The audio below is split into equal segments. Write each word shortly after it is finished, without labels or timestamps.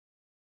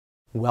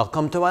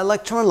Welcome to my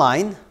lecture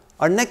online.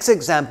 Our next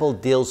example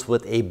deals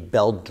with a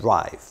belt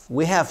drive.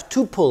 We have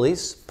two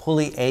pulleys,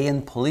 pulley A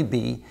and pulley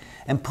B,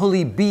 and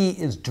pulley B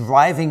is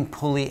driving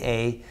pulley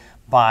A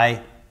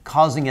by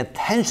causing a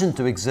tension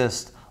to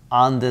exist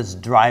on this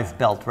drive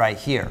belt right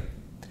here.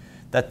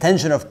 That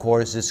tension, of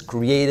course, is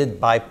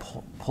created by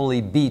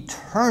pulley B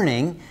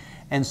turning,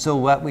 and so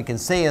what we can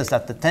say is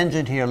that the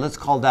tension here, let's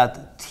call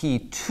that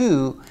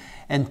T2,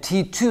 and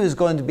T2 is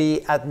going to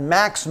be at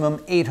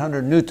maximum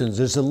 800 newtons.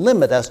 There's a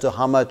limit as to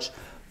how much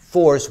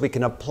force we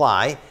can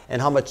apply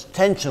and how much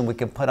tension we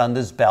can put on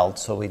this belt,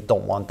 so we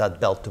don't want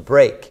that belt to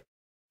break.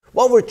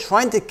 What we're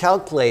trying to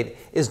calculate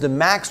is the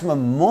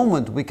maximum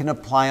moment we can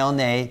apply on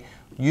A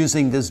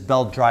using this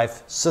belt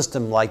drive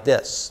system like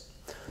this.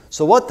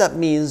 So what that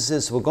means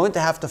is we're going to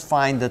have to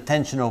find the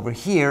tension over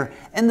here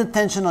and the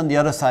tension on the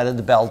other side of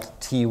the belt,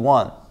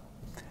 T1.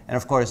 And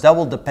of course, that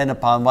will depend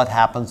upon what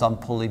happens on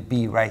pulley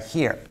B right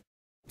here.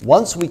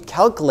 Once we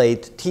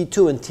calculate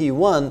T2 and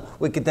T1,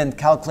 we can then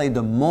calculate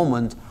the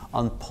moment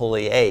on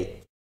pulley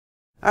A.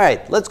 All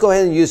right, let's go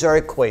ahead and use our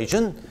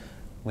equation.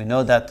 We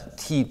know that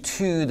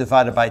T2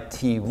 divided by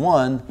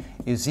T1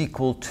 is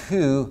equal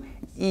to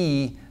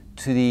E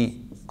to the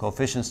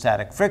coefficient of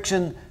static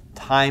friction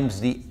times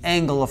the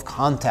angle of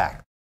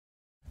contact.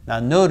 Now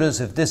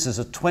notice if this is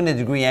a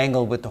 20-degree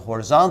angle with the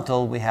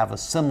horizontal, we have a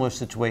similar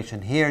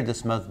situation here.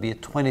 This must be a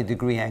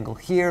 20-degree angle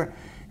here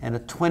and a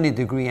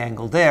 20-degree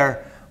angle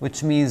there,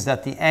 which means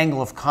that the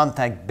angle of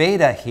contact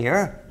beta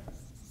here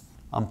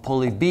on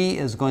pulley B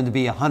is going to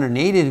be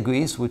 180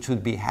 degrees, which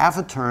would be half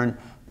a turn,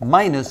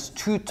 minus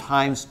 2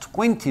 times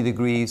 20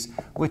 degrees,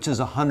 which is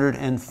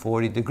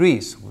 140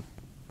 degrees,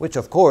 which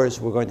of course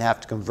we're going to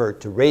have to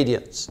convert to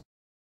radians.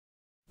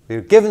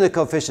 We're given the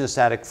coefficient of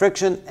static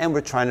friction and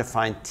we're trying to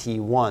find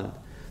T1.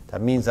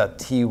 That means that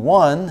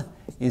T1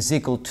 is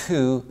equal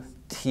to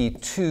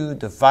T2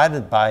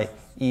 divided by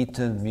E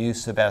to the mu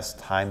sub s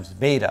times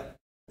beta.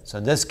 So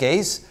in this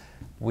case,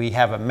 we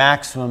have a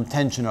maximum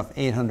tension of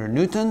 800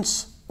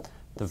 newtons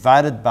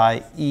divided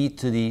by E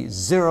to the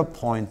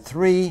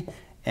 0.3,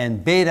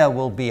 and beta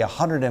will be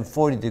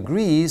 140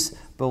 degrees,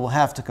 but we'll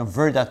have to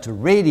convert that to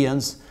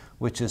radians,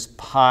 which is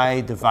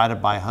pi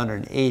divided by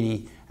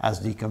 180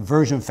 as the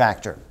conversion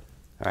factor.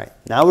 All right,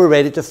 now we're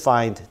ready to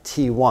find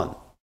T1.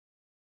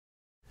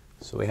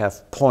 So we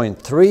have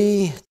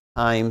 0.3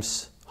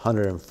 times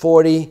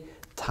 140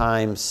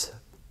 times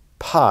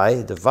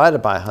pi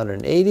divided by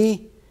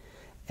 180,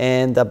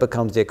 and that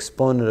becomes the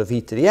exponent of e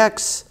to the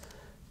x.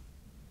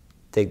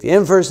 Take the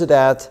inverse of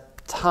that,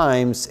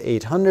 times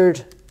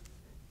 800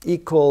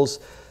 equals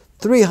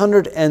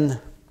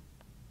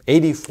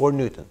 384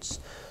 newtons.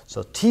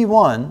 So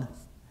T1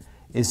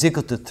 is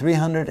equal to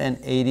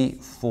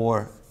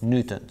 384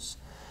 newtons.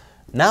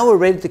 Now we're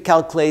ready to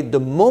calculate the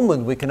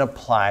moment we can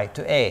apply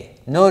to A.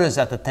 Notice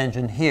that the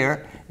tension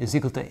here is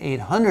equal to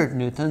 800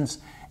 newtons,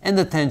 and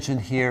the tension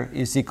here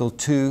is equal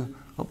to,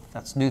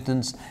 that's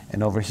newtons,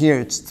 and over here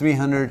it's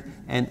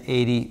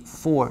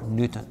 384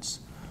 newtons.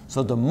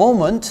 So the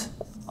moment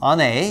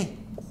on A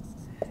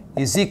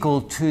is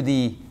equal to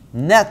the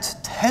net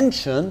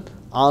tension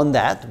on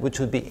that,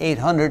 which would be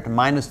 800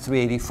 minus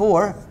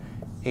 384,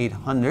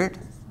 800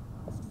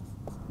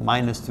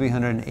 minus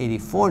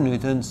 384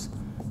 newtons,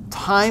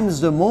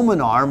 times the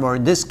moment arm, or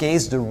in this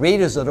case the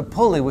radius of the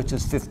pulley, which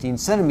is 15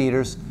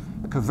 centimeters,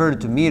 converted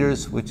to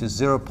meters, which is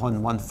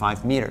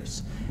 0.15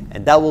 meters.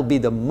 And that will be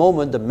the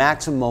moment, the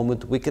maximum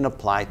moment we can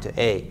apply to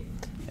A.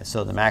 And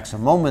so the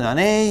maximum moment on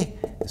A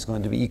is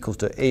going to be equal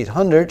to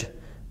 800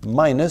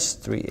 minus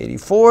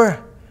 384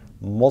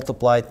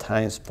 multiplied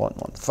times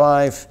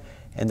 0.15,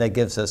 and that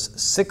gives us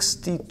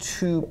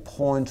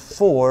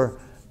 62.4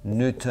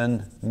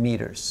 Newton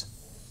meters.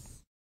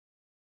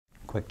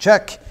 Quick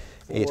check.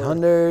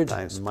 800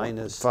 times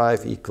minus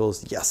 5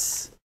 equals,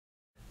 yes.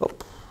 Oh,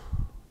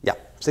 yeah,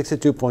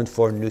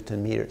 62.4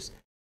 Newton meters.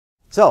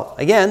 So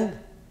again,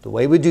 the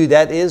way we do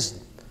that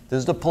is, this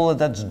is the pulley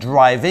that's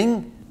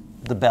driving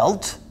the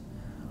belt.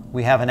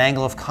 We have an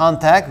angle of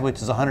contact, which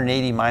is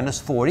 180 minus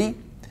 40.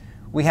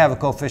 We have a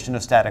coefficient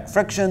of static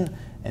friction,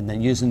 and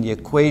then using the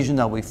equation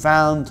that we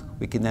found,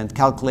 we can then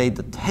calculate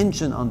the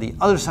tension on the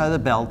other side of the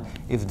belt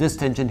if this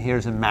tension here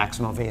is a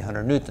maximum of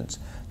 800 newtons.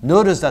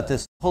 Notice that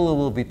this pulley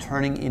will be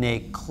turning in a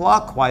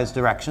clockwise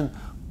direction,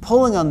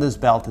 pulling on this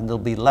belt, and there'll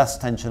be less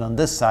tension on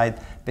this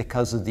side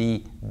because of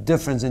the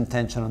difference in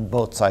tension on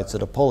both sides of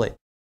the pulley.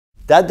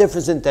 That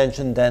difference in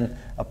tension then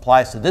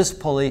applies to this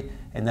pulley,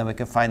 and then we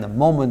can find the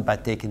moment by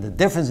taking the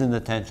difference in the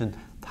tension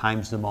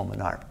times the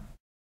moment arm.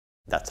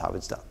 That's how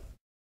it's done.